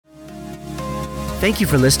Thank you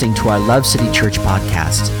for listening to our Love City Church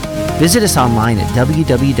podcast. Visit us online at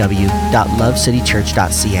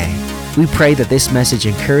www.lovecitychurch.ca. We pray that this message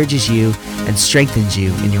encourages you and strengthens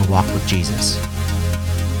you in your walk with Jesus.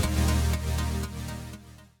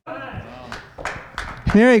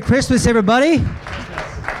 Merry Christmas, everybody.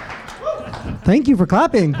 Thank you for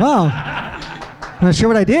clapping. Wow. I'm not sure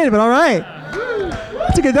what I did, but all right.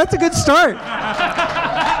 That's a good start.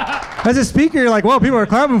 As a speaker, you're like, whoa, people are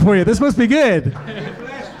clapping for you. This must be good.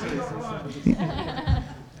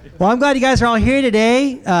 Well, I'm glad you guys are all here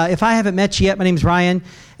today. If I haven't met you yet, my name's Ryan,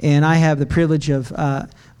 and I have the privilege of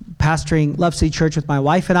pastoring Love City Church with my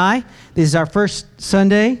wife and I. This is our first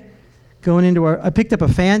Sunday going into I picked up a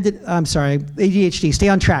fan. I'm sorry, ADHD, stay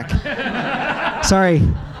on track. Sorry.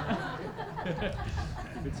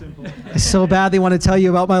 I so badly want to tell you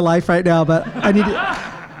about my life right now, but I need to,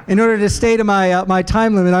 in order to stay to my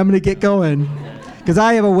time limit, I'm going to get going because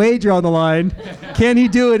I have a wager on the line. Can he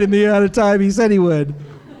do it in the amount of time he said he would?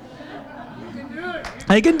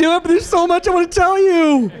 I can do it, but there's so much I want to tell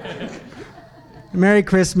you. Merry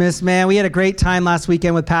Christmas, man. We had a great time last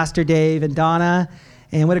weekend with Pastor Dave and Donna,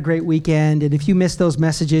 and what a great weekend. And if you missed those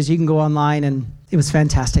messages, you can go online, and it was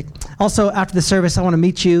fantastic. Also, after the service, I want to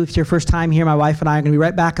meet you. If it's your first time here, my wife and I are going to be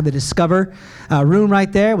right back in the Discover room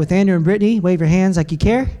right there with Andrew and Brittany. Wave your hands like you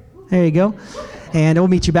care. There you go. And we'll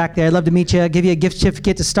meet you back there. I'd love to meet you, give you a gift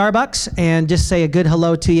certificate to Starbucks, and just say a good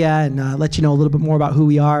hello to you and let you know a little bit more about who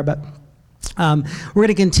we are. But we're going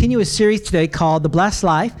to continue a series today called The Blessed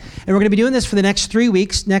Life, and we're going to be doing this for the next 3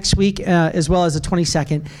 weeks, next week as well as the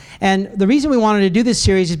 22nd. And the reason we wanted to do this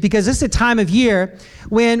series is because this is a time of year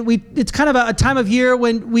when it's kind of a time of year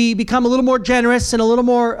when we become a little more generous and a little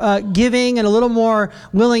more giving and a little more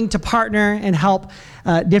willing to partner and help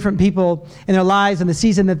different people in their lives and the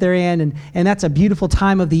season that they're in, and that's a beautiful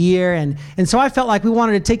time of the year. And so I felt like we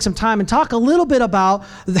wanted to take some time and talk a little bit about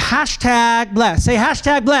the hashtag blessed. Say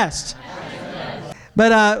hashtag blessed.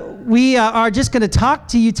 But we are just going to talk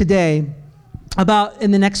to you today about,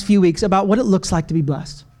 in the next few weeks, about what it looks like to be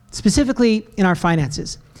blessed, specifically in our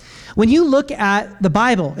finances. When you look at the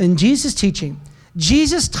Bible and Jesus' teaching,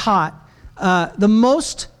 Jesus taught the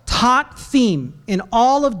most taught theme in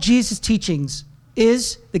all of Jesus' teachings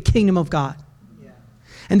is the kingdom of God. Yeah.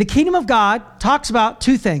 And the kingdom of God talks about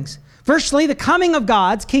two things. Firstly, the coming of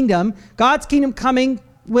God's kingdom coming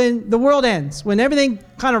when the world ends, when everything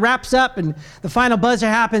kind of wraps up and the final buzzer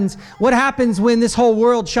happens. What happens when this whole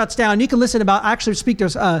world shuts down? You can listen about, actually speak,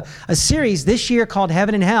 there's a series this year called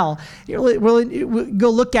Heaven and Hell. We'll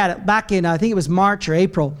go look at it back in, I think it was March or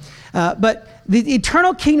April. But the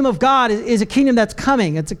eternal kingdom of God is a kingdom that's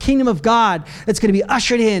coming. It's a kingdom of God that's going to be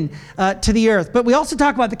ushered in to the earth. But we also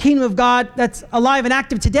talk about the kingdom of God that's alive and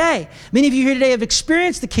active today. Many of you here today have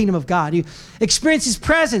experienced the kingdom of God. You experienced His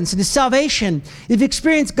presence and His salvation. You've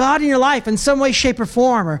experienced God in your life in some way, shape, or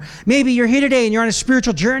form. Or maybe you're here today and you're on a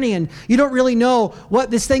spiritual journey and you don't really know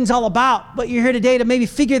what this thing's all about, but you're here today to maybe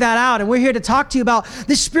figure that out. And we're here to talk to you about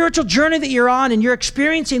this spiritual journey that you're on, and you're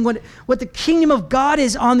experiencing what the kingdom of God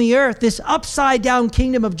is on the earth, this upside down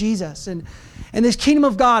kingdom of Jesus. And this kingdom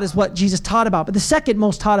of God is what Jesus taught about. But the second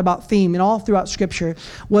most taught about theme and all throughout Scripture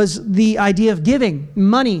was the idea of giving,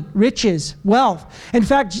 money, riches, wealth. In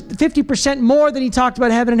fact, 50% more than He talked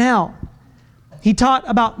about heaven and hell. He taught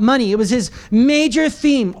about money. It was His major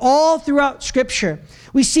theme all throughout Scripture.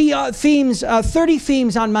 We see 30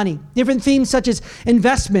 themes on money, different themes such as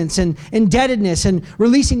investments and indebtedness and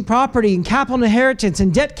releasing property and capital inheritance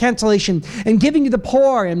and debt cancellation and giving to the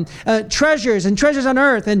poor and treasures on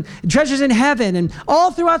earth and treasures in heaven. And all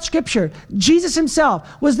throughout Scripture, Jesus Himself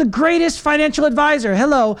was the greatest financial advisor.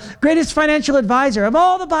 Greatest financial advisor of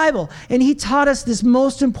all the Bible. And He taught us this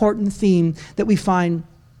most important theme that we find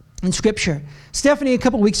in Scripture. Stephanie, a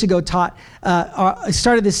couple weeks ago,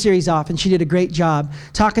 started this series off, and she did a great job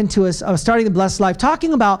talking to us, starting the Blessed Life,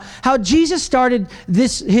 talking about how Jesus started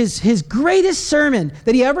his greatest sermon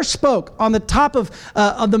that He ever spoke on the top of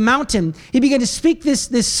the mountain. He began to speak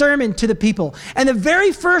this sermon to the people. And the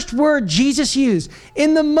very first word Jesus used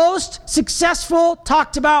in the most successful,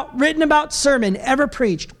 talked about, written about sermon ever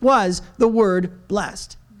preached was the word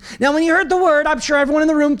blessed. Now, when you heard the word, I'm sure everyone in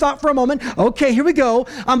the room thought for a moment, okay, here we go.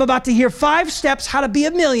 I'm about to hear 5 steps how to be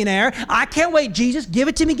a millionaire. I can't wait, Jesus. Give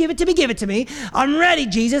it to me, give it to me, give it to me. I'm ready,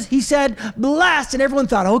 Jesus. He said, blessed. And everyone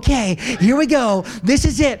thought, okay, here we go. This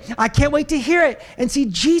is it. I can't wait to hear it. And see,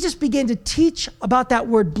 Jesus began to teach about that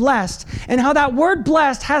word blessed and how that word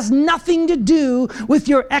blessed has nothing to do with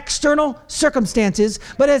your external circumstances,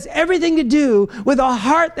 but has everything to do with a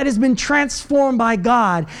heart that has been transformed by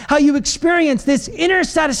God. How you experience this inner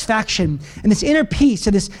satisfaction satisfaction and this inner peace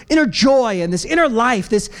and this inner joy and this inner life,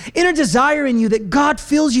 this inner desire in you that God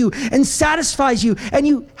fills you and satisfies you, and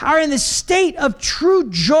you are in this state of true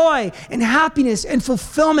joy and happiness and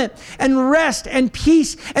fulfillment and rest and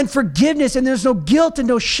peace and forgiveness, and there's no guilt and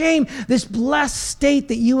no shame. This blessed state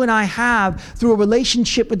that you and I have through a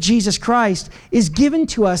relationship with Jesus Christ is given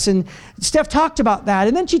to us. And Steph talked about that,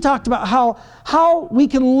 and then she talked about how we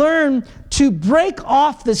can learn to break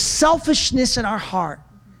off the selfishness in our heart.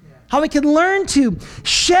 How we can learn to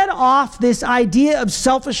shed off this idea of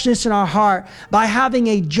selfishness in our heart by having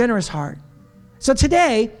a generous heart. So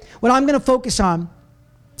today, what I'm going to focus on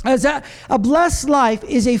is that a blessed life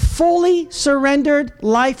is a fully surrendered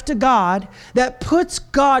life to God that puts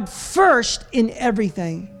God first in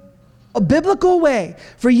everything. A biblical way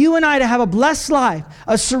for you and I to have a blessed life,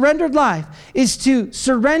 a surrendered life, is to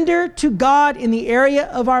surrender to God in the area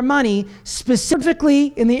of our money, specifically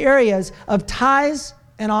in the areas of tithes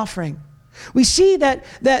and offering. We see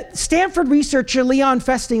that Stanford researcher Leon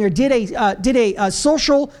Festinger did a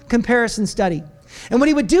social comparison study. And what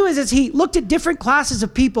he would do is he looked at different classes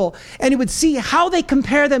of people, and he would see how they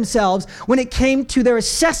compare themselves when it came to their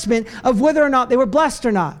assessment of whether or not they were blessed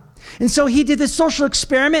or not. And so he did this social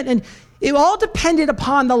experiment, and it all depended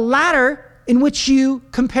upon the ladder in which you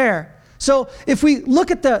compare. So if we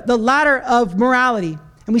look at the ladder of morality,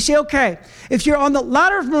 and we say, okay, if you're on the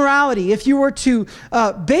ladder of morality, if you were to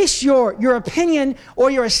base your opinion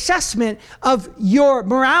or your assessment of your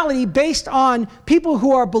morality based on people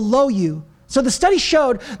who are below you. So the study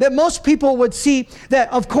showed that most people would see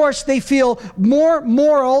that, of course, they feel more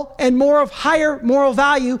moral and more of higher moral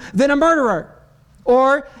value than a murderer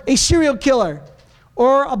or a serial killer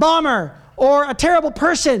or a bomber or a terrible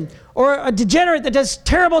person or a degenerate that does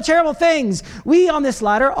terrible, terrible things. We on this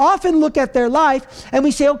ladder often look at their life and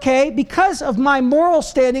we say, okay, because of my moral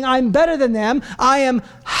standing, I'm better than them. I am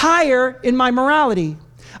higher in my morality.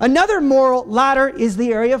 Another moral ladder is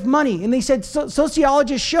the area of money. And they said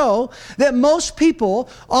sociologists show that most people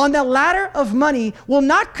on the ladder of money will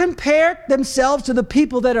not compare themselves to the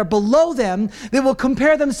people that are below them. They will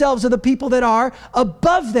compare themselves to the people that are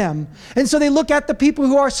above them. And so they look at the people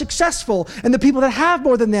who are successful and the people that have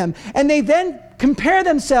more than them. And they then compare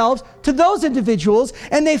themselves to those individuals,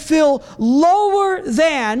 and they feel lower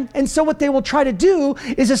than, and so what they will try to do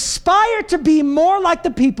is aspire to be more like the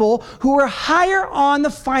people who are higher on the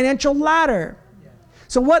financial ladder.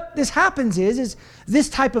 So what this happens is this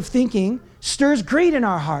type of thinking stirs greed in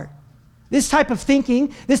our heart. This type of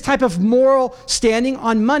thinking, this type of moral standing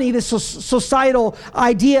on money, this societal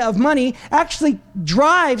idea of money actually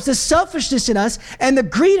drives the selfishness in us and the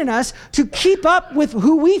greed in us to keep up with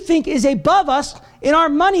who we think is above us in our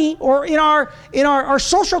money or in our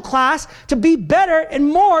social class, to be better and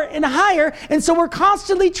more and higher. And so we're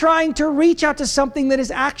constantly trying to reach out to something that is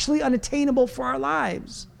actually unattainable for our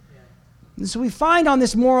lives. And so we find on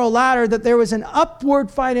this moral ladder that there was an upward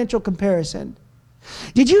financial comparison.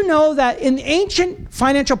 Did you know that in ancient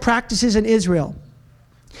financial practices in Israel,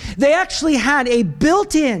 they actually had a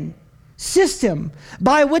built-in system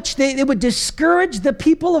by which they would discourage the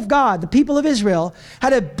people of God, the people of Israel,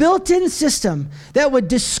 had a built-in system that would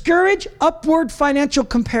discourage upward financial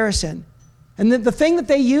comparison. And the thing that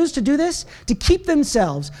they used to do this, to keep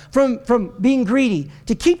themselves from being greedy,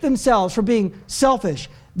 to keep themselves from being selfish,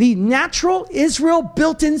 the natural Israel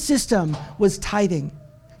built-in system was tithing.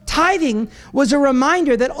 Tithing was a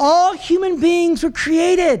reminder that all human beings were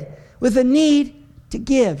created with a need to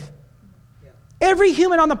give. Every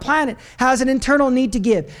human on the planet has an internal need to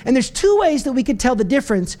give. And there's two ways that we could tell the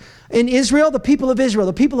difference in Israel, the people of Israel,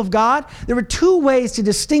 the people of God. There were two ways to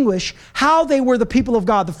distinguish how they were the people of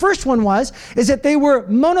God. The first one is that they were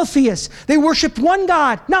monotheists. They worshiped one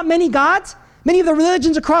God, not many gods. Many of the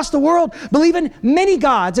religions across the world believe in many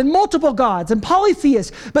gods and multiple gods and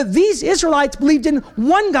polytheists. But these Israelites believed in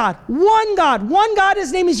one God, one God, one God.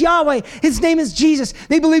 His name is Yahweh. His name is Jesus.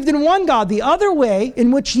 They believed in one God. The other way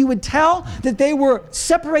in which you would tell that they were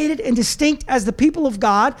separated and distinct as the people of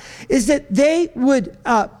God is that they would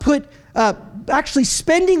put actually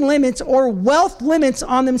spending limits or wealth limits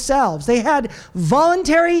on themselves. They had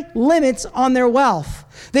voluntary limits on their wealth.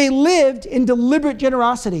 They lived in deliberate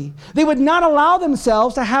generosity. They would not allow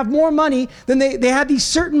themselves to have more money than they had these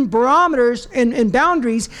certain barometers and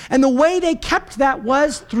boundaries, and the way they kept that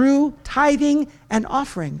was through tithing and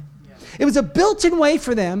offering. It was a built-in way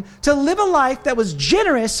for them to live a life that was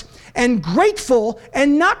generous and grateful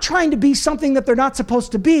and not trying to be something that they're not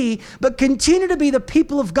supposed to be, but continue to be the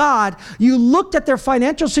people of God. You looked at their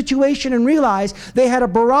financial situation and realized they had a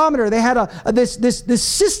barometer. They had this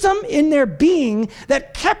system in their being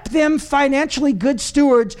that kept them financially good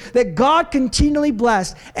stewards that God continually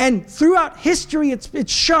blessed. And throughout history,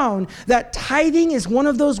 it's shown that tithing is one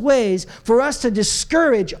of those ways for us to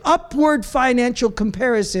discourage upward financial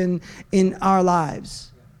comparison in our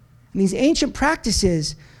lives. And these ancient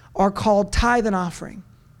practices are called tithe and offering.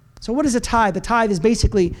 So what is a tithe? The tithe is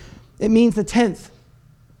basically, it means the tenth.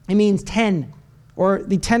 It means 10, or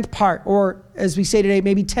the 10th part, or as we say today,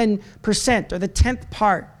 maybe 10%, or the 10th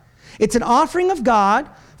part. It's an offering of God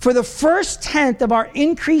for the first tenth of our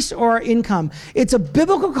increase or our income. It's a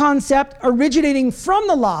biblical concept originating from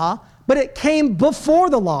the law, but it came before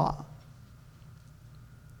the law.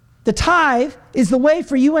 The tithe is the way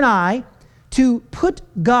for you and I to put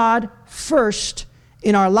God first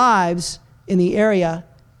in our lives in the area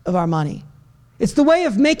of our money. It's the way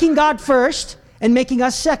of making God first and making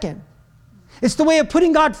us second. It's the way of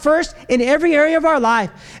putting God first in every area of our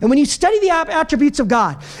life. And when you study the attributes of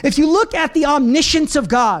God, if you look at the omniscience of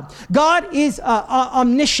God, God is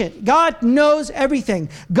omniscient. God knows everything.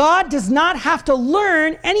 God does not have to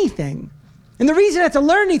learn anything. And the reason he has to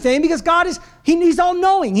learn anything, because God he's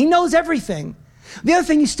all-knowing. He knows everything. The other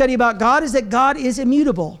thing you study about God is that God is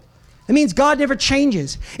immutable. It means God never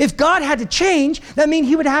changes. If God had to change, that means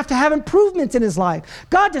he would have to have improvements in his life.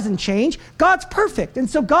 God doesn't change. God's perfect. And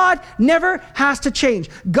so God never has to change.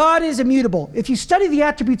 God is immutable. If you study the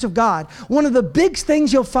attributes of God, one of the big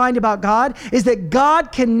things you'll find about God is that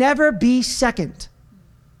God can never be second.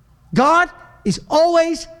 God is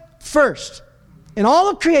always first. In all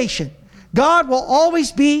of creation, God will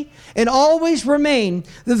always be and always remain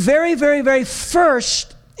the very, very, very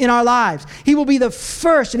first in our lives. He will be the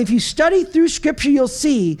first. And if you study through Scripture, you'll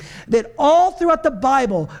see that all throughout the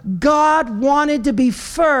Bible, God wanted to be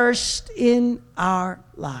first in our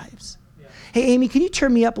lives. Yeah. Hey, Amy, can you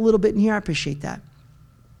turn me up a little bit in here? I appreciate that.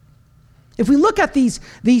 If we look at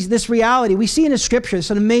this reality, we see in the Scripture, it's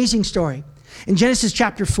an amazing story. In Genesis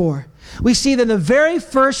chapter 4, we see that the very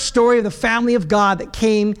first story of the family of God that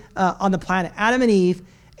came on the planet, Adam and Eve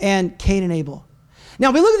and Cain and Abel. Now,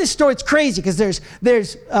 we look at this story, it's crazy because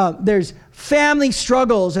there's family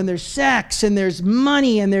struggles and there's sex and there's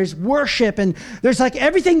money and there's worship and there's like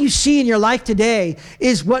everything you see in your life today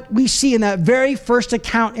is what we see in that very first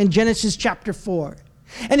account in Genesis chapter 4.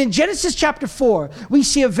 And in Genesis chapter 4, we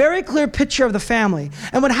see a very clear picture of the family.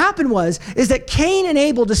 And what happened is that Cain and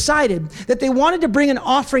Abel decided that they wanted to bring an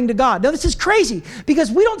offering to God. Now, this is crazy because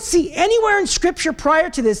we don't see anywhere in Scripture prior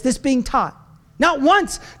to this being taught. Not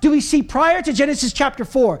once do we see prior to Genesis chapter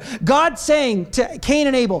 4, God saying to Cain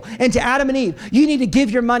and Abel and to Adam and Eve, you need to give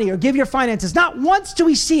your money or give your finances. Not once do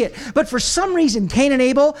we see it. But for some reason, Cain and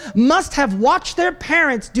Abel must have watched their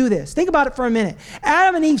parents do this. Think about it for a minute.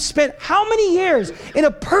 Adam and Eve spent how many years in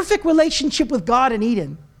a perfect relationship with God in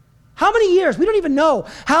Eden? How many years? We don't even know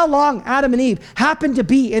how long Adam and Eve happened to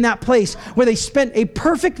be in that place where they spent a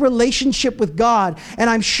perfect relationship with God. And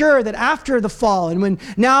I'm sure that after the fall and when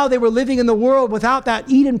now they were living in the world without that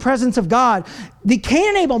Eden presence of God, the Cain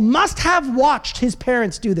and Abel must have watched his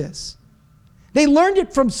parents do this. They learned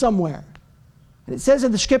it from somewhere. And it says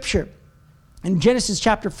in the Scripture, in Genesis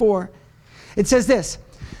chapter 4, it says this,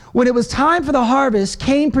 when it was time for the harvest,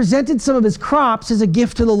 Cain presented some of his crops as a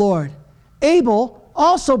gift to the Lord. Abel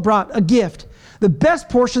also brought a gift, the best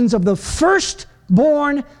portions of the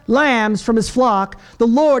firstborn lambs from his flock. The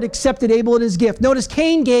Lord accepted Abel and his gift. Notice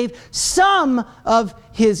Cain gave some of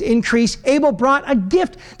his increase. Abel brought a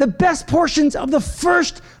gift, the best portions of the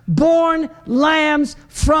firstborn lambs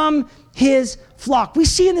from his flock. We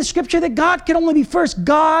see in the Scripture that God can only be first.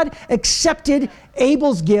 God accepted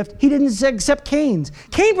Abel's gift. He didn't accept Cain's.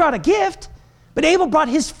 Cain brought a gift, but Abel brought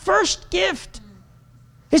his first gift.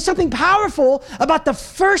 There's something powerful about the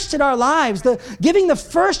first in our lives, giving the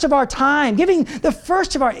first of our time, giving the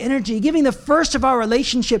first of our energy, giving the first of our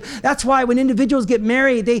relationship. That's why when individuals get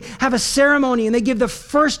married, they have a ceremony and they give the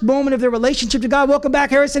first moment of their relationship to God. Welcome back,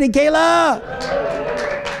 Harrison and Kayla.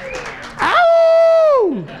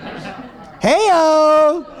 Ow!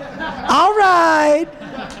 Hey-o! All right.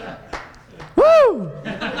 Woo!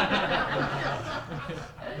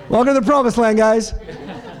 Welcome to the promised land, guys.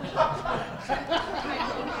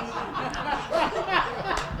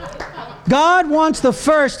 God wants the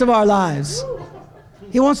first of our lives.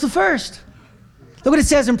 He wants the first. Look what it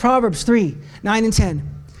says in Proverbs 3, 9 and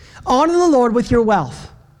 10. Honor the Lord with your wealth,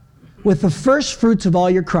 with the first fruits of all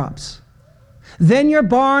your crops. Then your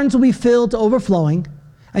barns will be filled to overflowing,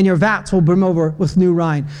 and your vats will brim over with new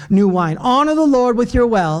wine. Honor the Lord with your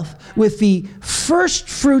wealth, with the first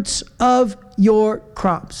fruits of your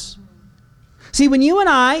crops. See, when you and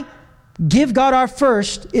I give God our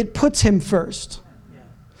first, it puts him first.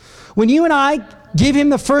 When you and I give him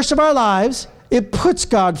the first of our lives, it puts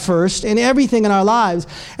God first in everything in our lives.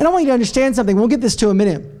 And I want you to understand something. We'll get this to a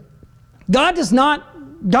minute. God does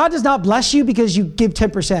not bless you because you give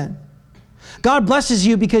 10%. God blesses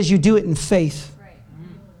you because you do it in faith.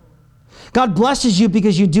 God blesses you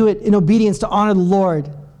because you do it in obedience to honor the Lord.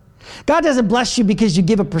 God doesn't bless you because you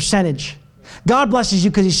give a percentage. God blesses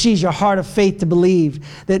you because he sees your heart of faith to believe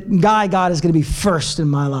that God is going to be first in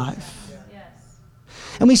my life.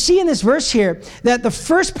 And we see in this verse here that the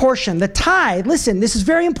first portion, the tithe, listen, this is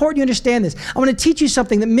very important you understand this. I want to teach you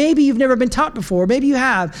something that maybe you've never been taught before, maybe you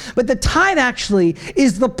have, but the tithe actually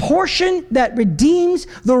is the portion that redeems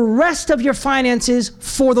the rest of your finances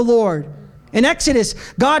for the Lord. In Exodus,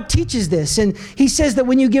 God teaches this, and he says that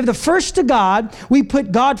when you give the first to God, we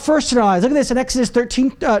put God first in our lives. Look at this in Exodus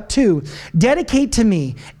 13:2. Dedicate to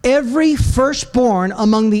me every firstborn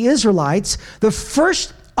among the Israelites, the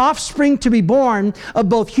first offspring to be born of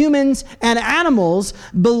both humans and animals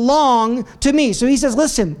belong to me. So he says,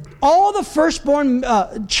 listen, all the firstborn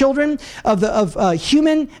children of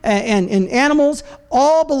human and animals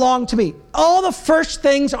all belong to me. All the first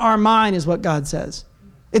things are mine is what God says.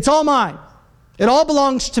 It's all mine. It all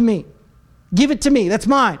belongs to me. Give it to me. That's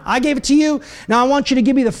mine. I gave it to you. Now I want you to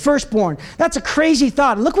give me the firstborn. That's a crazy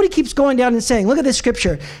thought. Look what he keeps going down and saying. Look at this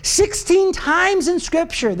scripture. 16 times in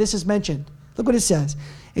scripture this is mentioned. Look what it says.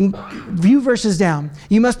 In few verses down,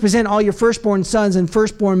 you must present all your firstborn sons and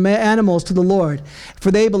firstborn animals to the Lord, for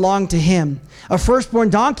they belong to him. A firstborn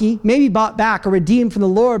donkey may be bought back or redeemed from the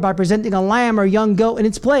Lord by presenting a lamb or young goat in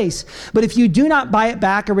its place. But if you do not buy it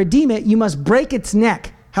back or redeem it, you must break its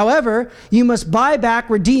neck. However, you must buy back,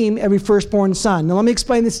 redeem every firstborn son. Now let me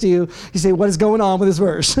explain this to you. You say, what is going on with this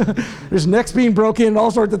verse? There's necks being broken and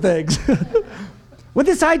all sorts of things. What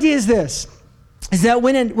this idea is this. Is that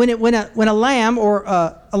when a lamb or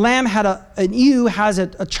a lamb an ewe has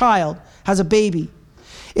a child, has a baby,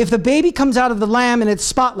 if the baby comes out of the lamb and it's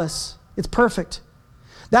spotless, it's perfect,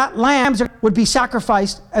 that lamb would be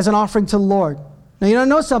sacrificed as an offering to the Lord. Now you don't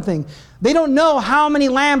know something. They don't know how many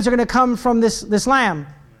lambs are going to come from this lamb.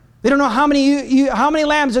 They don't know how many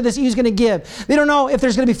lambs are this ewe's going to give. They don't know if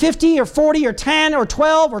there's going to be 50 or 40 or 10 or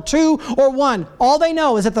 12 or 2 or 1. All they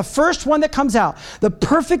know is that the first one that comes out, the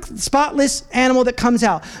perfect spotless animal that comes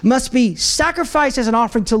out, must be sacrificed as an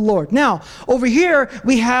offering to the Lord. Now, over here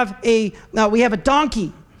we have a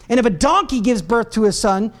donkey. And if a donkey gives birth to a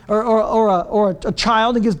son or a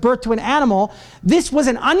child and gives birth to an animal, this was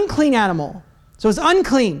an unclean animal. So it's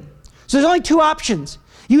unclean. So there's only 2 options.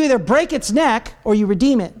 You either break its neck or you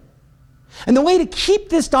redeem it. And the way to keep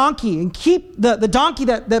this donkey and keep the donkey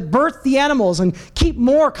that birthed the animals and keep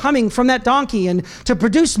more coming from that donkey and to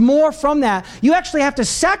produce more from that, you actually have to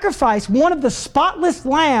sacrifice one of the spotless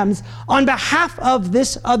lambs on behalf of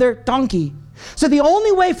this other donkey. So the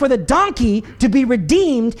only way for the donkey to be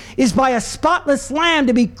redeemed is by a spotless lamb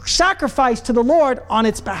to be sacrificed to the Lord on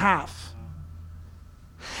its behalf.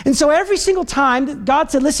 And so every single time, God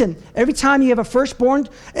said, listen, every time you have a firstborn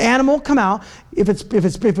animal come out, if it's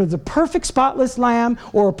a perfect spotless lamb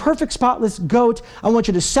or a perfect spotless goat, I want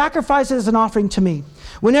you to sacrifice it as an offering to me.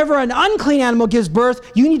 Whenever an unclean animal gives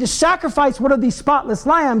birth, you need to sacrifice one of these spotless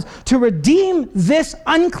lambs to redeem this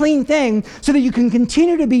unclean thing so that you can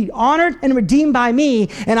continue to be honored and redeemed by me,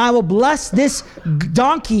 and I will bless this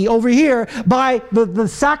donkey over here by the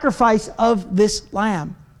sacrifice of this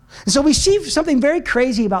lamb. And so we see something very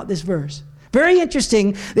crazy about this verse. Very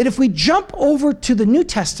interesting that if we jump over to the New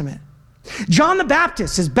Testament, John the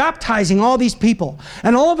Baptist is baptizing all these people,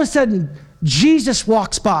 and all of a sudden, Jesus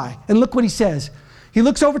walks by, and look what he says. He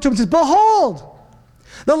looks over to him and says, behold,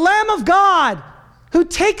 the Lamb of God who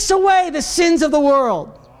takes away the sins of the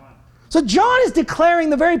world. So John is declaring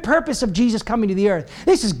the very purpose of Jesus coming to the earth.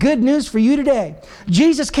 This is good news for you today.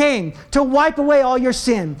 Jesus came to wipe away all your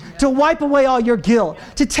sin, to wipe away all your guilt,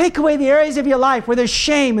 to take away the areas of your life where there's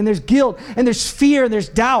shame and there's guilt and there's fear and there's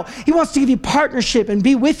doubt. He wants to give you partnership and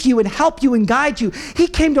be with you and help you and guide you. He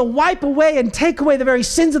came to wipe away and take away the very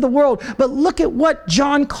sins of the world. But look at what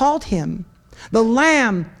John called him, the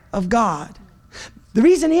Lamb of God. The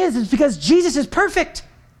reason is because Jesus is perfect.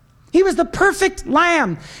 He was the perfect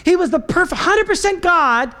lamb. He was the perfect 100%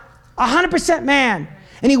 God, 100% man.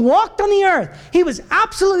 And he walked on the earth. He was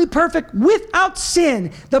absolutely perfect without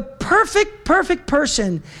sin, the perfect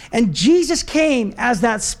person. And Jesus came as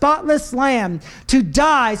that spotless lamb to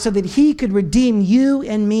die so that he could redeem you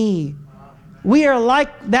and me. We are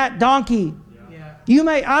like that donkey.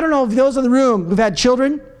 I don't know if those in the room who've had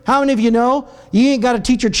children, how many of you know you ain't got to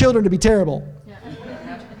teach your children to be terrible?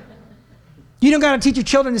 You don't got to teach your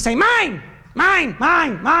children to say, mine, mine,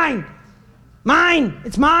 mine, mine, mine,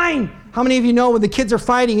 it's mine. How many of you know when the kids are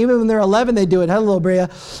fighting, even when they're 11, they do it? Hello, Brea.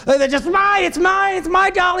 They're just, mine, it's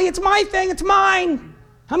my dolly, it's my thing, it's mine.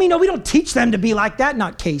 How many know we don't teach them to be like that?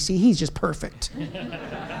 Not Casey, he's just perfect.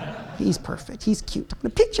 He's perfect, he's cute. I'm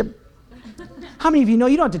going to pitch him. How many of you know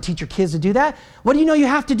you don't have to teach your kids to do that? What do you know you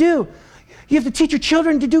have to do? You have to teach your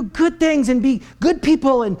children to do good things and be good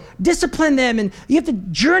people and discipline them. And you have to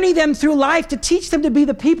journey them through life to teach them to be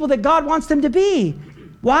the people that God wants them to be.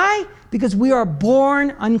 Why? Because we are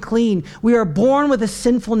born unclean. We are born with a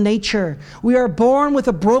sinful nature. We are born with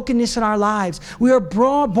a brokenness in our lives. We are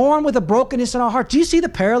born with a brokenness in our heart. Do you see the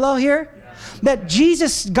parallel here? That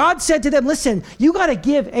God said to them, listen, you got to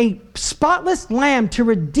give a spotless lamb to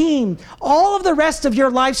redeem all of the rest of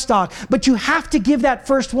your livestock, but you have to give that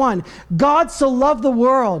first one. God so loved the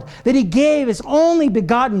world that he gave his only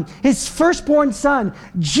begotten, his firstborn son.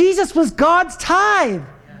 Jesus was God's tithe.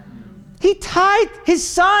 He tithed his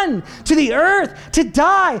son to the earth to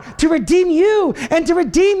die, to redeem you and to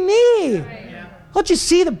redeem me. Don't you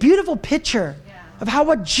see the beautiful picture of how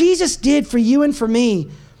what Jesus did for you and for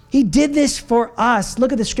me? He did this for us.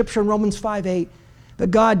 Look at the scripture in Romans 5:8.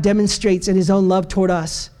 That God demonstrates in his own love toward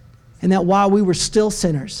us, and that while we were still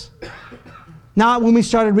sinners, not when we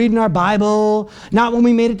started reading our Bible, not when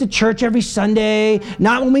we made it to church every Sunday,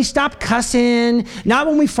 not when we stopped cussing, not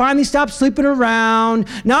when we finally stopped sleeping around,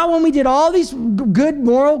 not when we did all these good,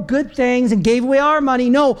 moral, good things and gave away our money.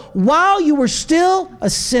 No, while you were still a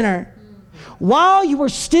sinner, while you were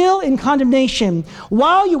still in condemnation,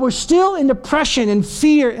 while you were still in depression and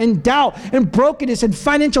fear and doubt and brokenness and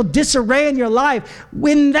financial disarray in your life,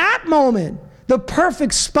 in that moment, the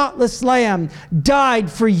perfect spotless lamb died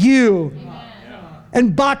for you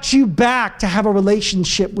and bought you back to have a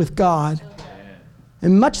relationship with God.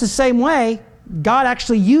 In much the same way, God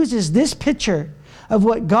actually uses this picture of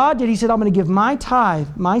what God did. He said, I'm going to give my tithe,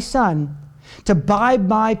 my son, to buy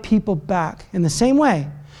my people back. In the same way,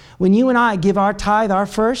 when you and I give our tithe, our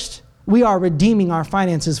first, we are redeeming our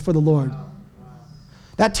finances for the Lord.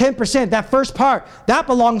 That 10%, that first part, that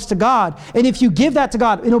belongs to God. And if you give that to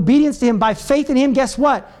God in obedience to him, by faith in him, guess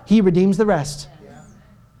what? He redeems the rest.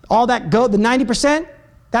 All that the 90%,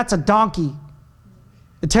 that's a donkey.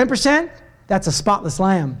 The 10%, that's a spotless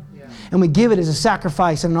lamb. And we give it as a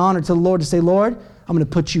sacrifice and an honor to the Lord to say, Lord, I'm going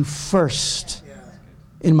to put you first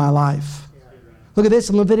in my life. Look at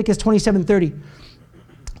this in Leviticus 27:30.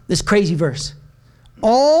 This crazy verse.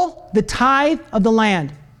 All the tithe of the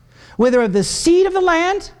land, whether of the seed of the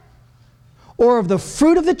land or of the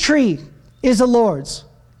fruit of the tree, is the Lord's.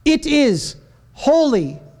 It is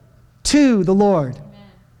holy to the Lord. Amen.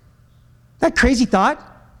 That crazy thought?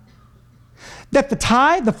 That the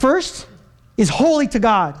tithe, the first, is holy to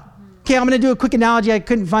God. Okay, I'm going to do a quick analogy. I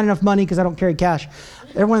couldn't find enough money because I don't carry cash.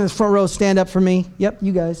 Everyone in the front row, stand up for me. Yep,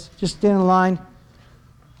 you guys. Just stand in line.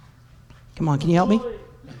 Come on, can you help me?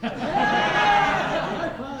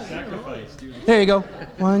 There you go.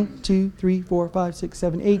 1, 2, 3, 4, 5, 6,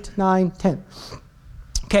 7, 8, 9, 10.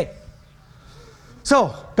 Okay.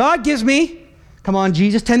 So, God gives me, come on,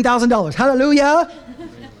 Jesus, $10,000. Hallelujah.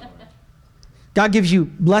 God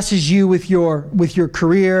blesses you with your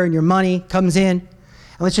career and your money comes in.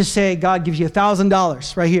 And let's just say God gives you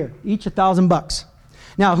 $1,000 right here, each $1,000.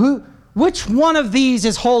 Now, which one of these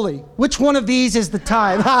is holy? Which one of these is the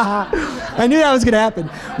tithe? I knew that was going to happen.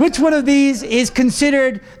 Which one of these is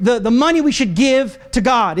considered the money we should give to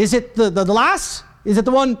God? Is it the last? Is it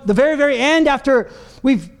the one, the very, very end after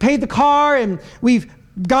we've paid the car and we've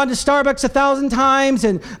gone to Starbucks 1,000 times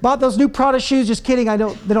and bought those new Prada shoes? Just kidding. I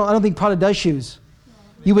don't think Prada does shoes.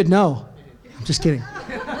 You would know. I'm just kidding.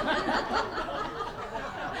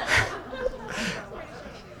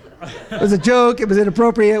 It was a joke. It was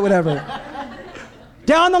inappropriate, whatever.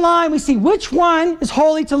 Down the line, we see which one is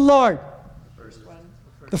holy to the Lord.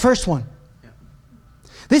 The first one.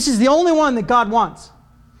 This is the only one that God wants.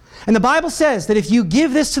 And the Bible says that if you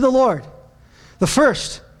give this to the Lord, the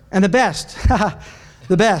first and the best,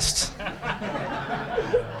 the best.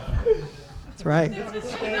 That's right.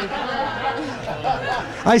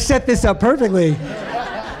 I set this up perfectly.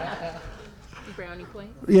 Brownie point.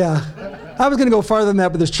 Yeah. I was going to go farther than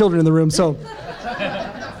that, but there's children in the room. So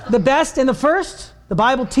the best and the first, the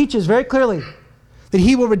Bible teaches very clearly that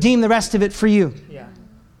he will redeem the rest of it for you. Yeah.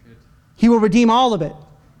 He will redeem all of it.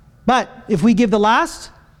 But if we give the last,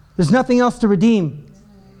 there's nothing else to redeem.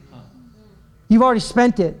 You've already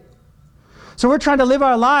spent it. So we're trying to live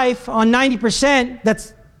our life on 90%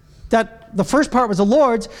 that's that the first part was the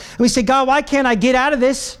Lord's. And we say, God, why can't I get out of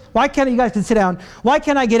this? Why can't you guys can sit down? Why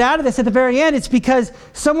can't I get out of this? At the very end, it's because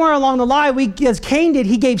somewhere along the line, as Cain did,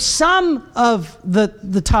 he gave some of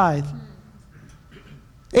the tithe.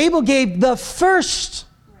 Abel gave the first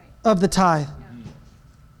of the tithe.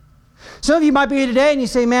 Some of you might be here today and you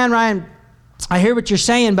say, man, Ryan, I hear what you're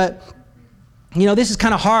saying, but this is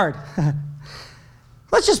kind of hard.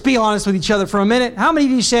 Let's just be honest with each other for a minute. How many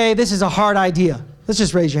of you say this is a hard idea? Let's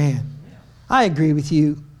just raise your hand. I agree with you.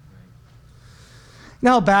 You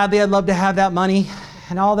know how badly I'd love to have that money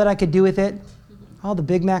and all that I could do with it, all the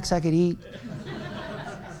Big Macs I could eat.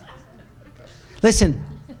 Listen,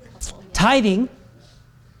 tithing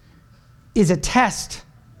is a test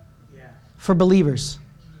for believers.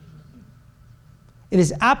 It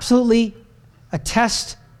is absolutely a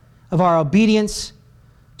test of our obedience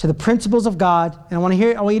to the principles of God. And I want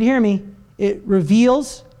you to hear me. It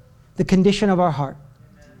reveals the condition of our heart.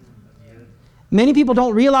 Many people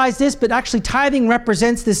don't realize this, but actually tithing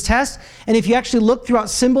represents this test. And if you actually look throughout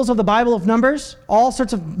symbols of the Bible of numbers, all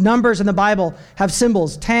sorts of numbers in the Bible have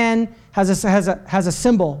symbols. 10 has a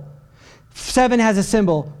symbol. 7 has a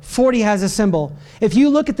symbol. 40 has a symbol. If you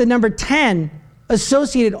look at the number 10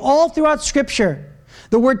 associated all throughout Scripture,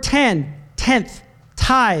 the word 10, tenth,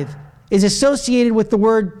 tithe, is associated with the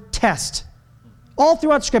word test. All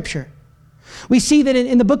throughout Scripture. We see that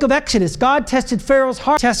in the book of Exodus, God tested Pharaoh's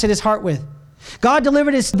heart, tested his heart with. God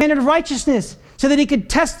delivered his standard of righteousness so that he could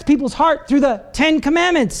test people's heart through the 10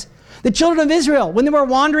 commandments. The children of Israel, when they were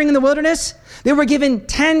wandering in the wilderness, they were given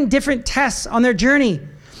 10 different tests on their journey.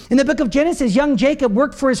 In the book of Genesis, young Jacob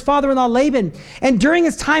worked for his father-in-law Laban, and during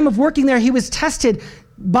his time of working there, he was tested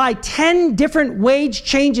by 10 different wage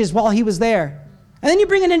changes while he was there. And then you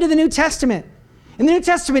bring it into the New Testament. In the New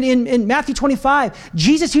Testament, in Matthew 25,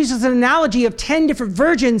 Jesus uses an analogy of 10 different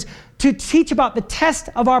virgins to teach about the test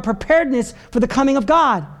of our preparedness for the coming of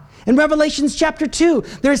God. In Revelations chapter 2,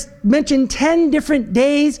 there's mentioned 10 different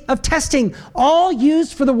days of testing, all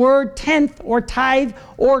used for the word tenth or tithe,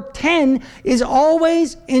 or 10 is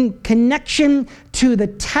always in connection to the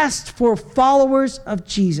test for followers of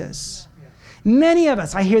Jesus. Many of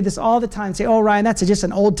us, I hear this all the time, say, oh, Ryan, that's just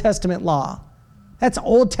an Old Testament law. That's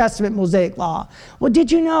Old Testament Mosaic law. Well,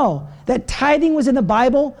 did you know that tithing was in the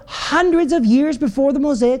Bible hundreds of years before the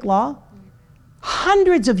Mosaic law?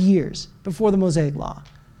 Hundreds of years before the Mosaic law.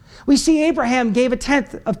 We see Abraham gave a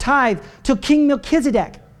tenth of tithe to King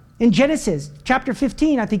Melchizedek in Genesis chapter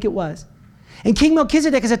 15, I think it was. And King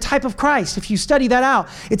Melchizedek is a type of Christ. If you study that out,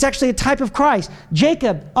 it's actually a type of Christ.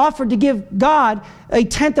 Jacob offered to give God a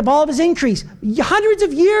tenth of all of his increase hundreds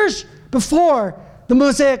of years before the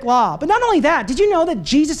Mosaic law. But not only that, did you know that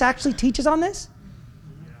Jesus actually teaches on this?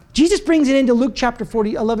 Jesus brings it into Luke chapter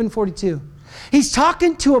 11:42. He's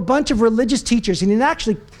talking to a bunch of religious teachers, and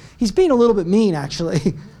he's being a little bit mean,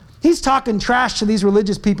 actually. He's talking trash to these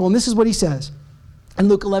religious people, and this is what he says in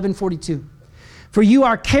Luke 11:42. For you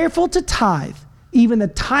are careful to tithe even the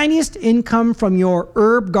tiniest income from your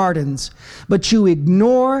herb gardens, but you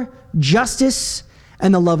ignore justice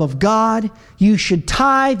and the love of God. You should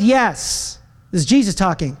tithe, yes. This is Jesus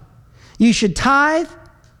talking. You should tithe,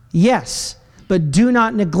 yes, but do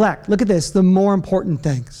not neglect. Look at this, the more important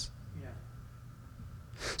things.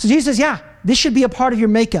 So Jesus says, yeah, this should be a part of your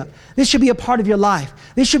makeup. This should be a part of your life.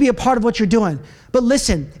 This should be a part of what you're doing. But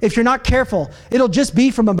listen, if you're not careful, it'll just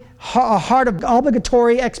be from a heart of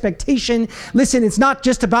obligatory expectation. Listen, it's not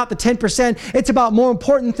just about the 10%. It's about more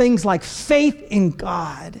important things like faith in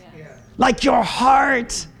God. Like your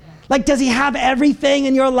heart. Like, does he have everything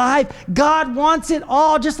in your life? God wants it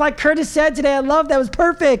all. Just like Curtis said today, I love that. It was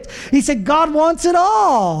perfect. He said, God wants it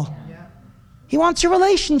all. He wants your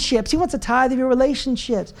relationships. He wants a tithe of your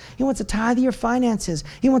relationships. He wants a tithe of your finances.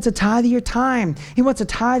 He wants a tithe of your time. He wants a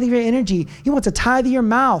tithe of your energy. He wants a tithe of your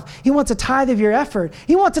mouth. He wants a tithe of your effort.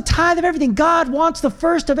 He wants a tithe of everything. God wants the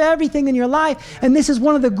first of everything in your life. And this is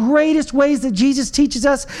one of the greatest ways that Jesus teaches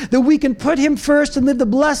us that we can put him first and live the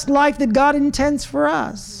blessed life that God intends for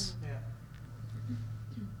us.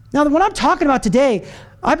 Now, what I'm talking about today,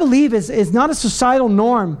 I believe is not a societal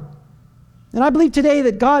norm. And I believe today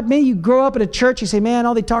that God, maybe you grow up in a church, you say, man,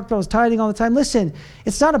 all they talk about is tithing all the time. Listen,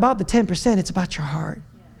 it's not about the 10%, it's about your heart.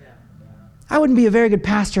 I wouldn't be a very good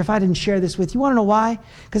pastor if I didn't share this with you. You want to know why?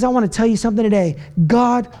 Because I want to tell you something today.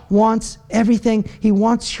 God wants everything. He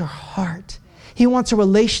wants your heart. He wants a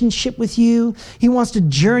relationship with you. He wants to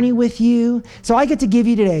journey with you. So I get to give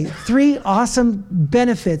you today 3 awesome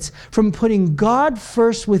benefits from putting God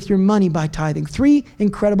first with your money by tithing. 3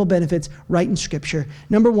 incredible benefits right in Scripture.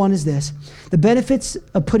 Number 1 is this. The benefits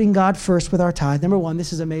of putting God first with our tithe. Number 1,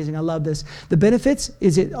 this is amazing. I love this. The benefits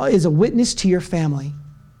is a witness to your family.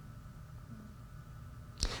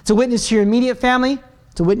 It's a witness to your immediate family.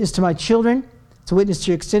 It's a witness to my children. It's a witness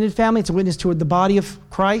to your extended family. It's a witness to the body of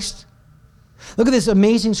Christ. Look at this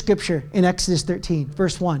amazing scripture in Exodus 13,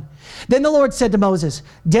 verse 1. Then the Lord said to Moses,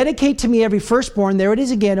 dedicate to me every firstborn, there it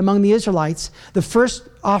is again, among the Israelites, the first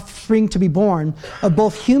offspring to be born of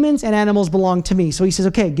both humans and animals belong to me. So he says,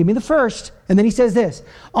 okay, give me the first. And then he says this,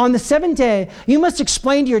 on the seventh day, you must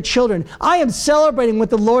explain to your children, I am celebrating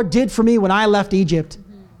what the Lord did for me when I left Egypt.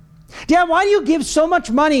 Dad, why do you give so much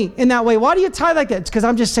money in that way? Why do you tithe like that? It's because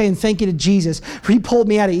I'm just saying thank you to Jesus. He pulled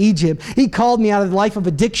me out of Egypt. He called me out of the life of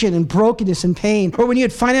addiction and brokenness and pain. Or when you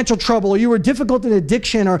had financial trouble, or you were difficult in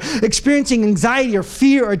addiction, or experiencing anxiety or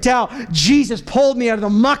fear or doubt, Jesus pulled me out of the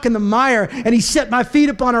muck and the mire, and he set my feet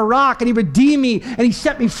upon a rock, and he redeemed me, and he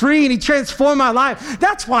set me free, and he transformed my life.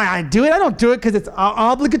 That's why I do it. I don't do it because it's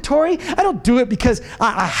obligatory. I don't do it because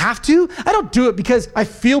I have to. I don't do it because I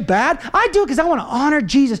feel bad. I do it because I want to honor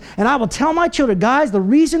Jesus. And I will tell my children, guys, the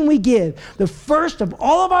reason we give the first of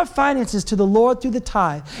all of our finances to the Lord through the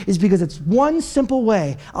tithe is because it's one simple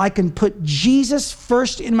way I can put Jesus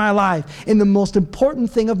first in my life, in the most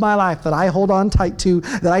important thing of my life that I hold on tight to,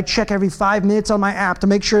 that I check every 5 minutes on my app to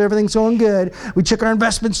make sure everything's going good. We check our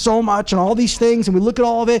investments so much and all these things, and we look at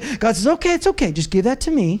all of it. God says, okay, it's okay. Just give that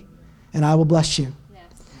to me, and I will bless you. Yes.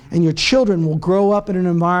 And your children will grow up in an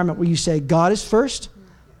environment where you say, God is first.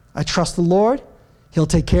 I trust the Lord. He'll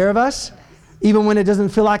take care of us, even when it doesn't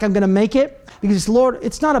feel like I'm going to make it. Because, Lord,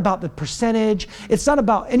 it's not about the percentage. It's not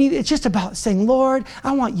about it's just about saying, Lord,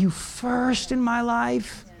 I want you first in my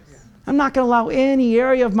life. I'm not going to allow any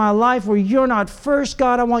area of my life where you're not first,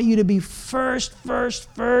 God. I want you to be first.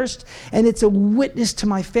 And it's a witness to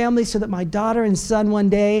my family so that my daughter and son one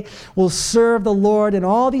day will serve the Lord in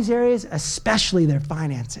all these areas, especially their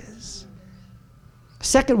finances.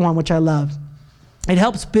 Second one, which I love, it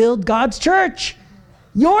helps build God's church.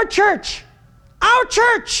 Your church, our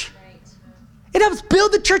church. Right. It helps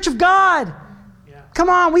build the church of God. Yeah. Come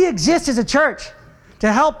on, we exist as a church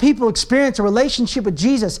to help people experience a relationship with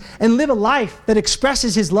Jesus and live a life that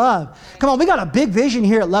expresses his love. Come on, we got a big vision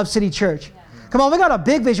here at Love City Church. Come on, we got a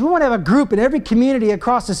big vision. We want to have a group in every community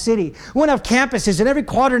across the city. We want to have campuses in every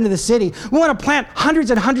quadrant of the city. We want to plant hundreds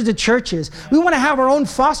and hundreds of churches. We want to have our own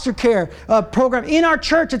foster care program in our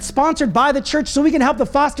church. It's sponsored by the church so we can help the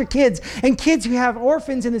foster kids and kids who have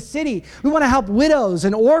orphans in the city. We want to help widows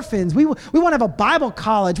and orphans. We want to have a Bible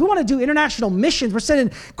college. We want to do international missions. We're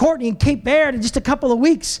sending Courtney and Cape Baird in just a couple of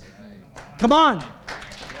weeks. Come on.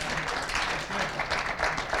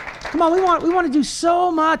 Come on, we want to do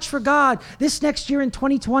so much for God. This next year in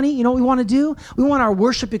 2020, you know what we want to do? We want our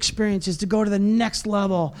worship experiences to go to the next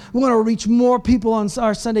level. We want to reach more people on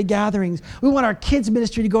our Sunday gatherings. We want our kids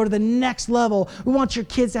ministry to go to the next level. We want your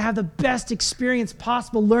kids to have the best experience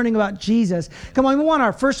possible learning about Jesus. Come on, we want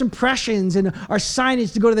our first impressions and our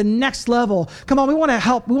signage to go to the next level. Come on, we want to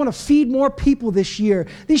help. We want to feed more people this year.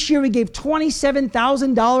 This year we gave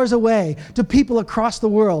 $27,000 away to people across the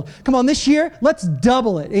world. Come on, this year, let's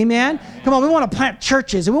double it. Amen? Come on, we want to plant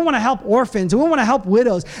churches, and we want to help orphans, and we want to help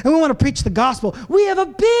widows, and we want to preach the gospel. We have a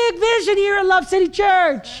big vision here at Love City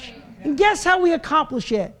Church. And guess how we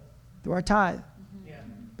accomplish it? Through our tithe.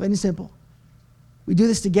 Plain and simple. We do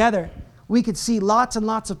this together. We could see lots and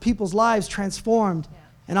lots of people's lives transformed.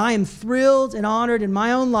 And I am thrilled and honored in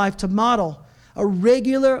my own life to model a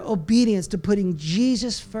regular obedience to putting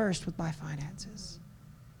Jesus first with my finances.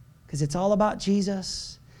 Because it's all about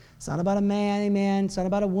Jesus. It's not about a man, amen. It's not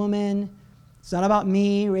about a woman. It's not about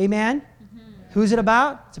me, amen. Who's it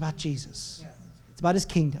about? It's about Jesus. It's about his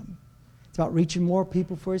kingdom. It's about reaching more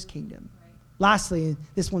people for his kingdom. Lastly,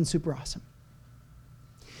 this one's super awesome.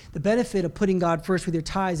 The benefit of putting God first with your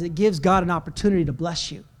tithes is it gives God an opportunity to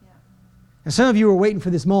bless you. Now, some of you are waiting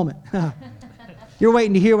for this moment. You're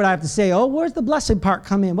waiting to hear what I have to say. Oh, where's the blessing part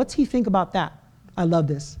come in? What's he think about that? I love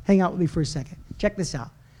this. Hang out with me for a second. Check this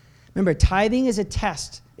out. Remember, tithing is a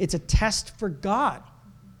test. It's a test for God.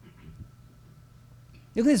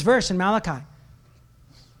 Look at this verse in Malachi.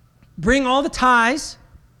 Bring all the tithes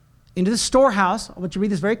into the storehouse. I want you to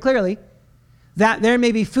read this very clearly. That there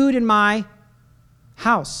may be food in my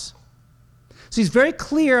house. So he's very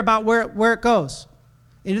clear about where it goes.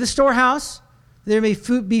 Into the storehouse, there may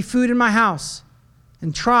be food in my house.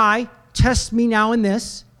 And test me now in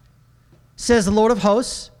this, says the Lord of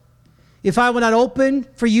hosts, if I will not open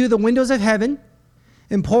for you the windows of heaven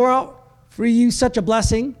and pour out for you such a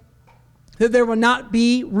blessing that there will not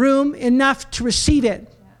be room enough to receive it.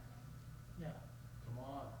 Yeah. Come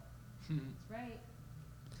on. That's right.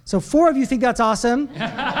 So 4 of you think that's awesome.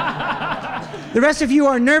 The rest of you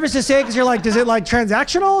are nervous to say it because you're like, is it like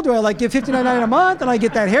transactional? Do I like give $59.99 a month and I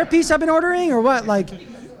get that hairpiece I've been ordering or what? Like,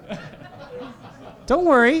 Don't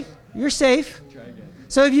worry. You're safe.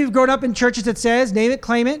 So if you've grown up in churches that says, name it,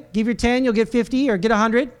 claim it, give your 10, you'll get 50 or get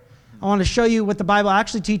 100. I want to show you what the Bible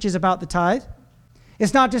actually teaches about the tithe.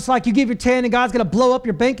 It's not just like you give your 10 and God's going to blow up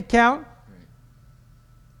your bank account.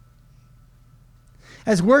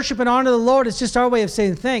 As worship and honor the Lord, it's just our way of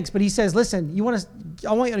saying thanks. But he says, listen, I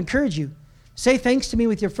want to encourage you. Say thanks to me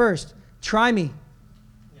with your first. Try me.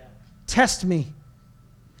 Yeah. Test me.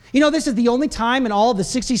 You know, this is the only time in all of the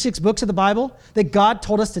 66 books of the Bible that God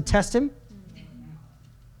told us to test him.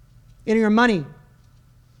 In your money.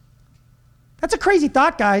 That's a crazy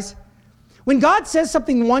thought, guys. When God says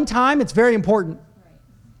something one time, it's very important.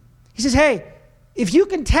 He says, hey, if you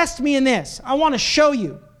can test me in this, I want to show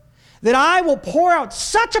you that I will pour out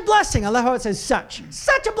such a blessing. I love how it says such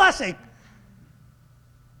a blessing,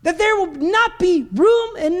 that there will not be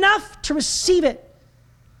room enough to receive it.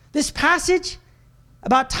 This passage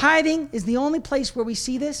about tithing is the only place where we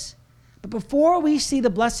see this. But before we see the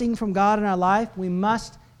blessing from God in our life, we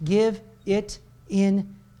must give it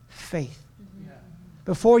in faith.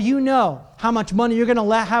 Before you know how much money you're going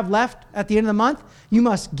to have left at the end of the month, you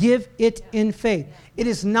must give it in faith. It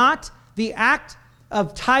is not the act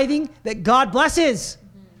of tithing that God blesses.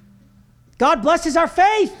 God blesses our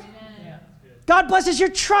faith. God blesses your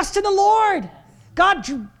trust in the Lord.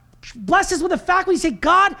 God blesses with the fact when you say,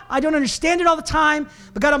 God, I don't understand it all the time,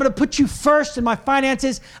 but God, I'm going to put you first in my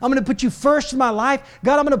finances. I'm going to put you first in my life.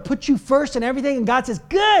 God, I'm going to put you first in everything. And God says,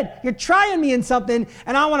 good, you're trying me in something,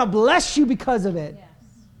 and I want to bless you because of it. Yes.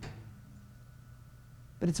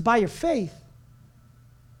 But it's by your faith.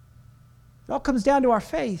 It all comes down to our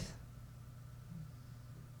faith.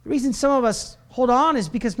 The reason some of us hold on is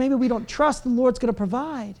because maybe we don't trust the Lord's going to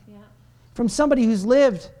provide. Yeah. From somebody who's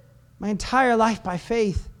lived my entire life by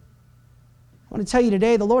faith, I want to tell you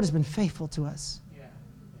today, the Lord has been faithful to us. Yeah.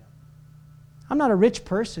 I'm not a rich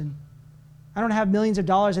person. I don't have millions of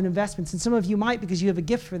dollars in investments, and some of you might because you have a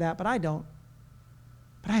gift for that, but I don't.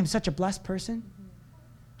 But I am such a blessed person.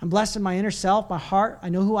 I'm blessed in my inner self, my heart. I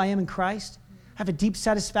know who I am in Christ. I have a deep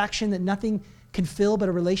satisfaction that nothing can fill but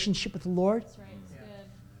a relationship with the Lord. That's right. That's good.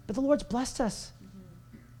 But the Lord's blessed us.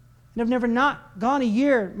 And I've never not gone a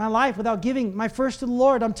year in my life without giving my first to the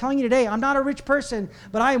Lord. I'm telling you today, I'm not a rich person,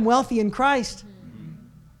 but I am wealthy in Christ.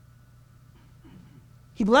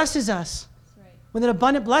 He blesses us with an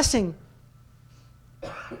abundant blessing.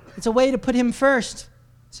 It's a way to put him first.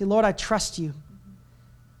 Say, Lord, I trust you.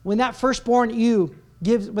 When that firstborn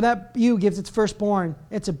gives its firstborn,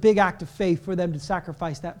 it's a big act of faith for them to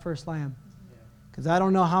sacrifice that first lamb. Because I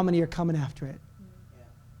don't know how many are coming after it.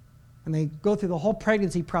 And they go through the whole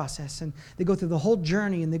pregnancy process, and they go through the whole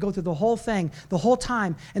journey, and they go through the whole thing, the whole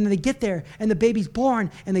time, and then they get there, and the baby's born,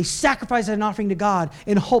 and they sacrifice an offering to God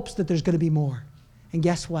in hopes that there's going to be more. And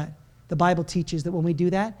guess what? The Bible teaches that when we do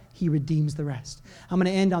that, he redeems the rest. I'm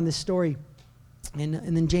going to end on this story, and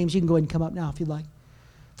then James, you can go ahead and come up now if you'd like.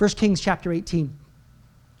 1 Kings chapter 18.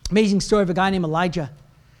 Amazing story of a guy named Elijah.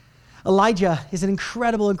 Elijah is an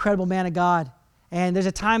incredible, incredible man of God. And there's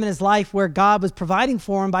a time in his life where God was providing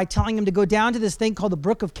for him by telling him to go down to this thing called the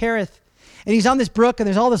Brook of Kerith. And he's on this brook, and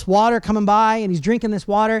there's all this water coming by, and he's drinking this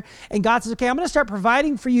water. And God says, okay, I'm going to start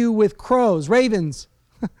providing for you with crows, ravens.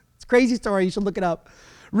 It's a crazy story. You should look it up.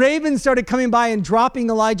 Ravens started coming by and dropping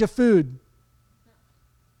Elijah food.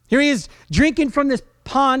 Here he is drinking from this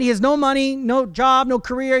pond. He has no money, no job, no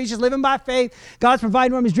career. He's just living by faith. God's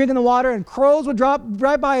providing for him. He's drinking the water, and crows would drop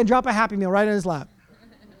right by and drop a Happy Meal right in his lap.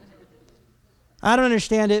 I don't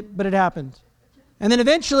understand it, but it happened. And then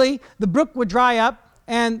eventually, the brook would dry up,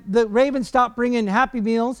 and the ravens stopped bringing Happy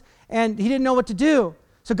Meals, and he didn't know what to do.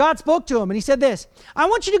 So God spoke to him, and he said this, I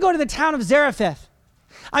want you to go to the town of Zarephath.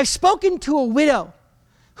 I've spoken to a widow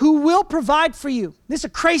who will provide for you. This is a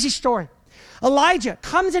crazy story. Elijah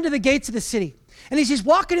comes into the gates of the city, and as he's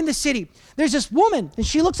walking in the city, there's this woman, and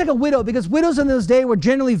she looks like a widow because widows in those days were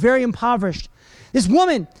generally very impoverished. This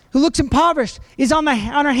woman who looks impoverished is on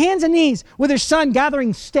her hands and knees with her son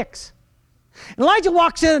gathering sticks. And Elijah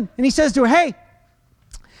walks in and he says to her, hey,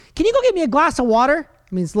 can you go get me a glass of water?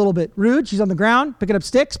 I mean, it's a little bit rude. She's on the ground picking up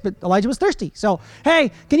sticks, but Elijah was thirsty. So,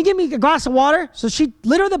 hey, can you give me a glass of water? So she,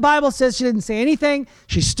 literally the Bible says she didn't say anything.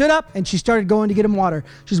 She stood up and she started going to get him water.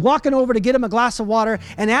 She's walking over to get him a glass of water.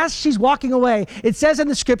 And as she's walking away, it says in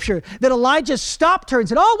the scripture that Elijah stopped her and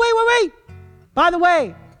said, oh, wait. By the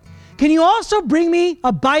way, can you also bring me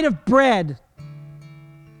a bite of bread?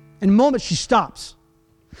 In a moment, she stops.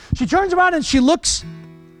 She turns around and she looks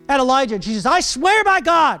at Elijah and she says, I swear by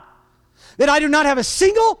God that I do not have a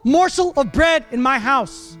single morsel of bread in my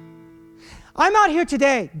house. I'm out here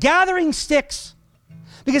today gathering sticks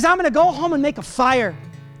because I'm going to go home and make a fire.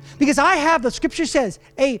 Because I have, the scripture says,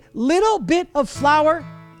 a little bit of flour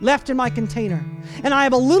left in my container. And I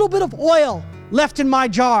have a little bit of oil left in my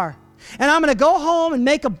jar. And I'm going to go home and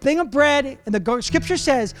make a thing of bread. And the scripture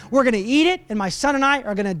says we're going to eat it, and my son and I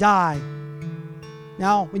are going to die.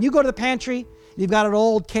 Now, when you go to the pantry, you've got an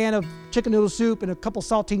old can of chicken noodle soup and a couple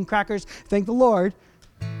saltine crackers. Thank the Lord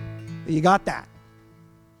that you got that.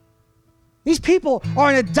 These people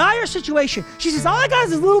are in a dire situation. She says, all I got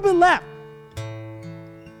is a little bit left.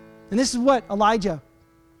 And this is what Elijah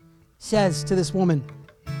says to this woman.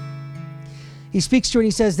 He speaks to her and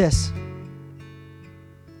he says this.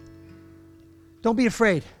 Don't be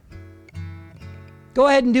afraid. Go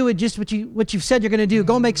ahead and do it just what you've said you're going to do.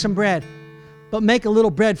 Go make some bread. But make a little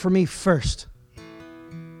bread for me first.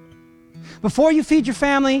 Before you feed your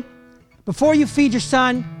family, before you feed your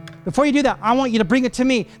son, before you do that, I want you to bring it to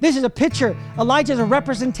me. This is a picture. Elijah is a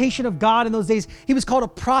representation of God in those days. He was called a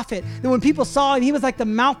prophet. And when people saw him, he was like the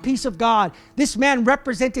mouthpiece of God. This man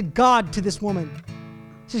represented God to this woman.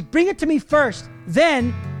 He says, bring it to me first.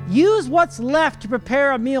 Then use what's left to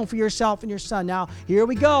prepare a meal for yourself and your son. Now, here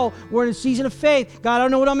we go. We're in a season of faith. God, I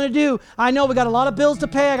don't know what I'm going to do. I know we got a lot of bills to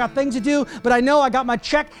pay. I got things to do. But I know I got my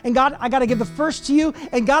check. And God, I got to give the first to you.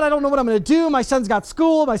 And God, I don't know what I'm going to do. My son's got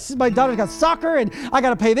school. My daughter's got soccer. And I got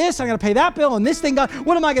to pay this. I got to pay that bill. And this thing, God,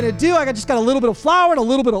 what am I going to do? I just got a little bit of flour and a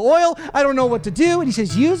little bit of oil. I don't know what to do. And he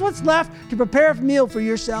says, use what's left to prepare a meal for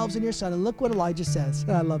yourselves and your son. And look what Elijah says.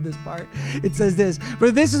 I love this part. It says this.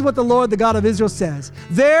 For this is what the Lord, the God of Israel, says.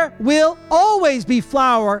 There will always be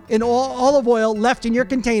flour and olive oil left in your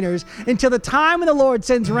containers until the time when the Lord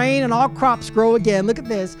sends rain and all crops grow again. Look at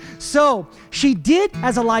this. So she did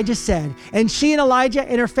as Elijah said, and she and Elijah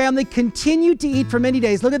and her family continued to eat for many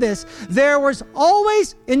days. Look at this. There was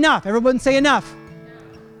always enough. Everyone say enough.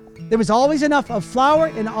 There was always enough of flour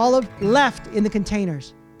and olive left in the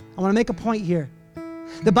containers. I want to make a point here.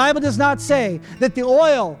 The Bible does not say that the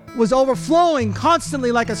oil was overflowing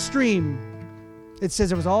constantly like a stream. It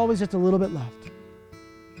says there was always just a little bit left.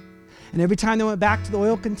 And every time they went back to the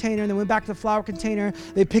oil container and they went back to the flour container,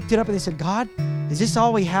 they picked it up and they said, God, is this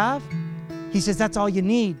all we have? He says, that's all you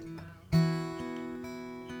need.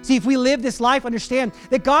 See, if we live this life, understand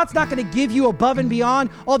that God's not going to give you above and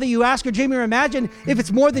beyond all that you ask or dream or imagine. If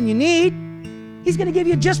it's more than you need, He's going to give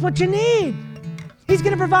you just what you need. He's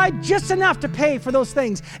going to provide just enough to pay for those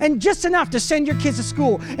things, and just enough to send your kids to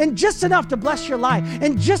school, and just enough to bless your life,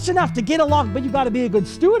 and just enough to get along. But you've got to be a good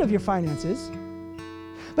steward of your finances.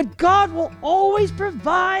 But God will always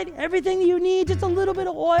provide everything that you need, just a little bit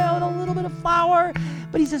of oil and a little bit of flour.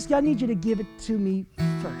 But He says, I need you to give it to me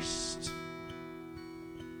first.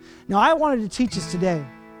 Now, I wanted to teach this today.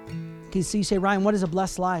 So you say, Ryan, what is a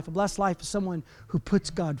blessed life? A blessed life is someone who puts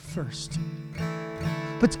God first.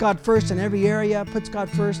 Puts God first in every area, puts God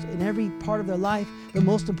first in every part of their life. But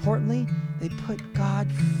most importantly, they put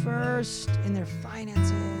God first in their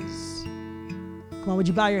finances. Come on, would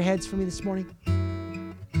you bow your heads for me this morning?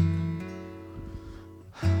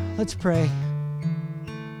 Let's pray.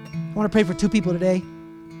 I want to pray for two people today.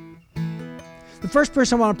 The first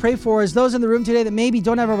person I want to pray for is those in the room today that maybe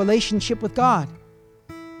don't have a relationship with God.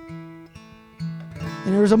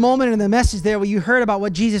 And there was a moment in the message there where you heard about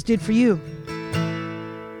what Jesus did for you.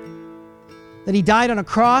 That He died on a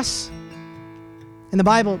cross. And the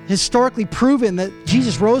Bible historically proven that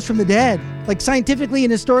Jesus rose from the dead. Like scientifically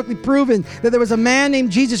and historically proven that there was a man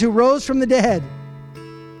named Jesus who rose from the dead.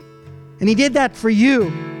 And He did that for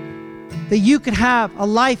you. That you could have a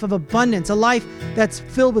life of abundance, a life that's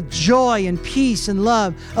filled with joy and peace and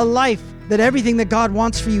love, a life that everything that God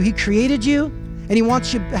wants for you. He created you and He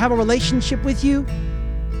wants you to have a relationship with you.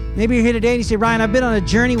 Maybe you're here today and you say, Ryan, I've been on a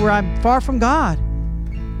journey where I'm far from God.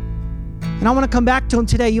 And I want to come back to Him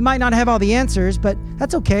today. You might not have all the answers, but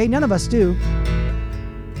that's okay. None of us do.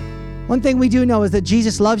 One thing we do know is that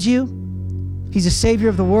Jesus loves you. He's a Savior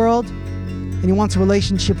of the world, and He wants a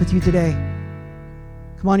relationship with you today.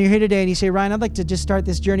 Come on, you're here today and you say, Ryan, I'd like to just start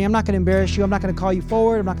this journey. I'm not going to embarrass you. I'm not going to call you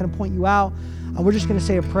forward. I'm not going to point you out. We're just going to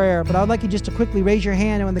say a prayer. But I would like you just to quickly raise your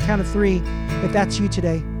hand on the count of 3 if that's you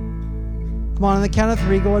today. Come on the count of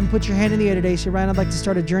 3, go ahead and put your hand in the air today. Say, Ryan, I'd like to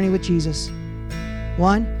start a journey with Jesus.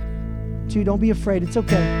 1, 2, don't be afraid. It's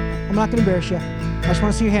okay. I'm not going to embarrass you. I just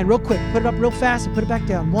want to see your hand real quick. Put it up real fast and put it back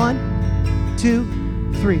down. 1,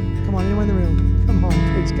 2, 3. Come on, anyone in the room? Come on,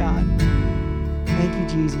 praise God. Thank you,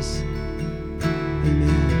 Jesus.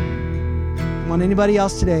 Amen. Come on, anybody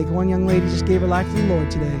else today? One young lady just gave her life to the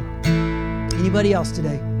Lord today. Anybody else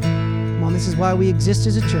today? Come on, this is why we exist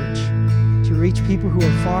as a church, to reach people who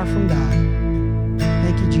are far from God.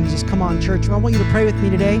 Thank you, Jesus. Come on, church. I want you to pray with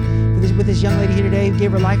me today, with this young lady here today who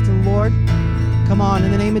gave her life to the Lord. Come on,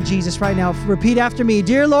 in the name of Jesus right now, repeat after me.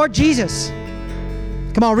 Dear Lord Jesus.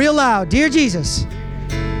 Come on, real loud. Dear Jesus,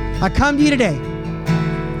 I come to you today.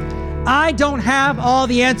 I don't have all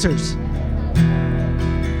the answers.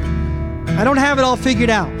 I don't have it all figured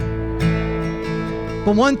out.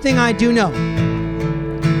 But one thing I do know,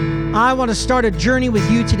 I want to start a journey with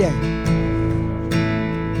you today.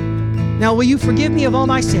 Now, will you forgive me of all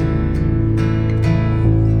my sin?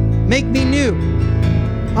 Make me new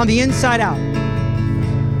on the inside out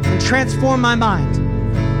and transform my mind.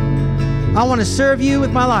 I want to serve you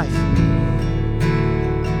with my life.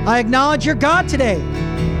 I acknowledge you're God today,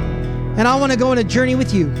 and I want to go on a journey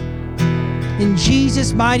with you. In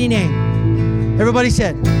Jesus' mighty name. Everybody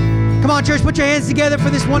said, come on, church, put your hands together for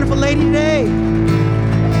this wonderful lady today.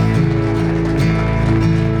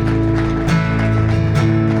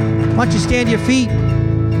 Why don't you stand to your feet?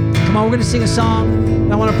 Come on, we're going to sing a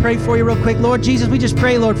song. I want to pray for you real quick. Lord Jesus, we just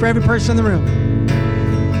pray, Lord, for every person in the room.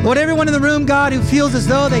 Lord, everyone in the room, God, who feels as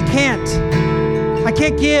though they can't. I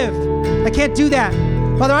can't give. I can't do that.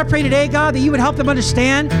 Father, I pray today, God, that you would help them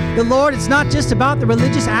understand that, Lord, it's not just about the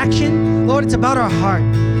religious action. Lord, it's about our heart.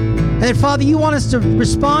 And that, Father, you want us to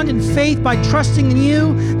respond in faith by trusting in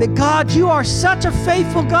you, that, God, you are such a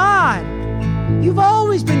faithful God. You've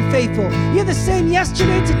always been faithful. You're the same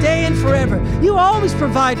yesterday, today, and forever. You always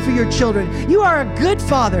provide for your children. You are a good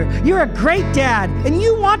father. You're a great dad, and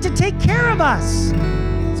you want to take care of us.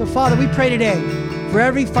 So, Father, we pray today for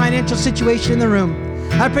every financial situation in the room.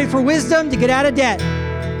 I pray for wisdom to get out of debt.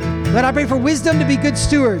 God, I pray for wisdom to be good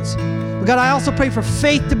stewards. But God, I also pray for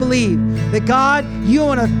faith to believe that, God, you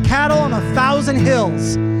own a cattle on 1,000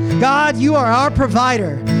 hills. God, you are our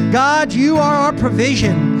provider. God, you are our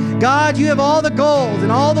provision. God, you have all the gold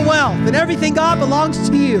and all the wealth, and everything, God, belongs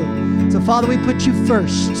to you. So, Father, we put you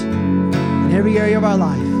first in every area of our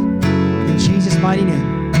life. In Jesus' mighty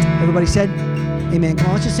name. Everybody said, amen. Come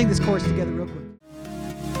on, let's just sing this chorus together real quick.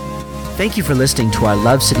 Thank you for listening to our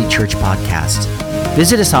Love City Church podcast.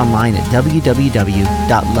 Visit us online at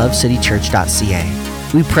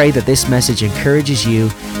www.lovecitychurch.ca. We pray that this message encourages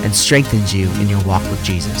you and strengthens you in your walk with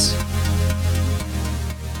Jesus.